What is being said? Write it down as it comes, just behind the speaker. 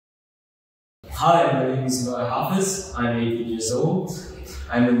Hi, my name is Louai Hafez. I'm 18 years old.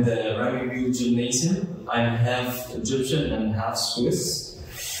 I'm in the Rugby Gymnasium. I'm half Egyptian and half Swiss.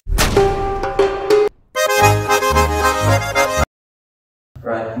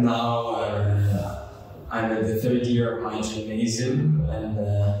 Right now, I'm in the third year of my gymnasium, and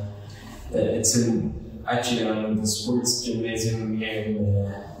I'm in the sports gymnasium here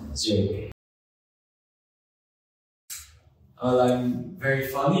in Zurich. Well, I'm very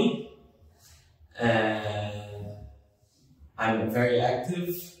funny. I'm very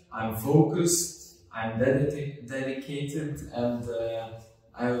active, I'm focused, I'm dedicated, and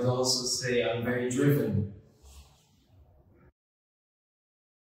I would also say I'm very driven.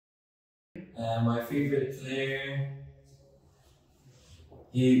 My favorite player,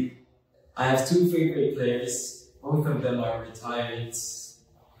 I have two favorite players, both of them are retired,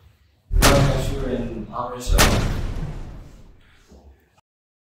 Louai and Hafez.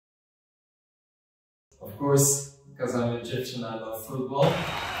 Of course, because I'm Egyptian, I love football,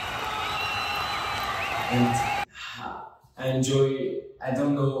 and I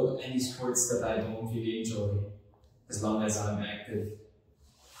don't know any sports that I don't really enjoy, as long as I'm active.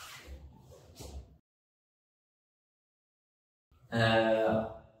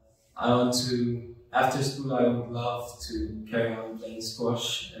 After school, I would love to carry on playing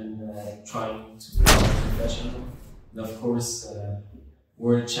squash and trying to become professional. And of course,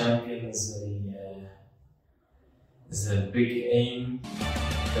 world champion is a big aim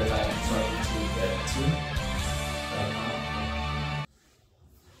that I'm trying to get to right now.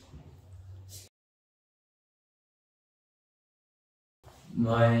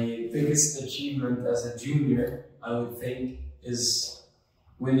 My biggest achievement as a junior, I would think, is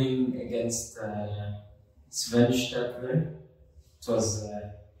winning against Sven Stettler. It was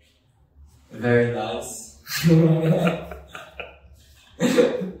very nice.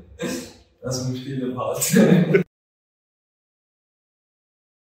 Lass mich viel behalten.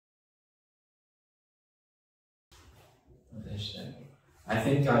 I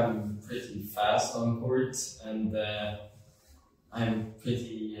think I'm pretty fast on court, and I'm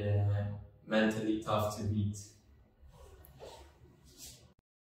pretty mentally tough to beat.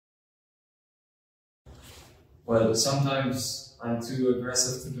 Well, sometimes I'm too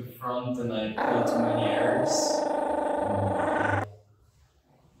aggressive to the front and I play too many errors.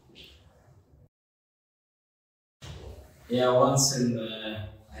 Yeah, once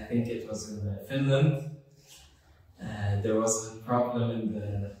I think it was in Finland, there was a problem in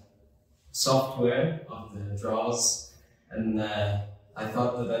the software of the draws, and I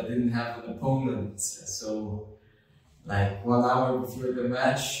thought that I didn't have an opponent. So, like 1 hour before the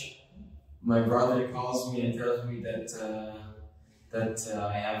match, my brother calls me and tells me that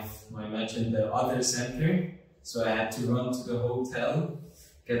I have my match in the other center. So I had to run to the hotel,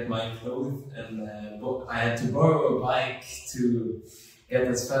 get my clothes, and I had to borrow a bike to get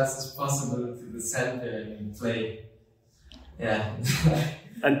as fast as possible to the center and play. Yeah.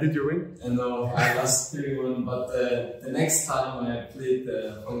 And did you win? No, I lost 3-1, but the next time I played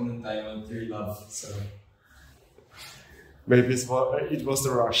the opponent, I won 3-love. So maybe it was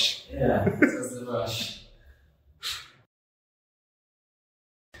the rush. Yeah, it was the rush.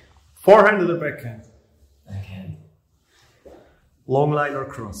 Forehand or backhand? Backhand. Long line or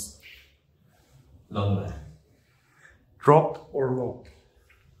cross? Long line. Drop or lob?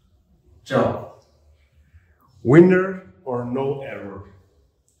 Drop. Winner or no error?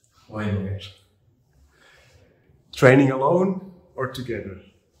 Winner. Training alone or together?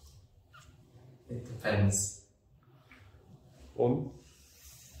 It depends. On?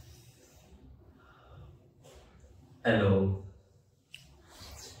 Alone.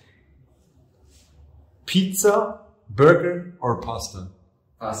 Pizza, burger or pasta?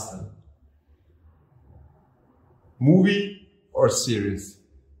 Pasta. Movie or series?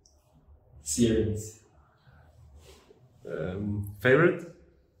 Series. Favorite?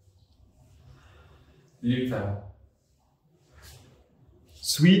 Lupin.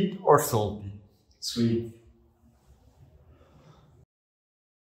 Sweet or salty? Sweet.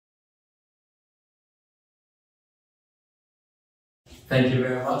 Thank you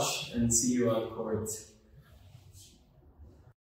very much, and see you on court.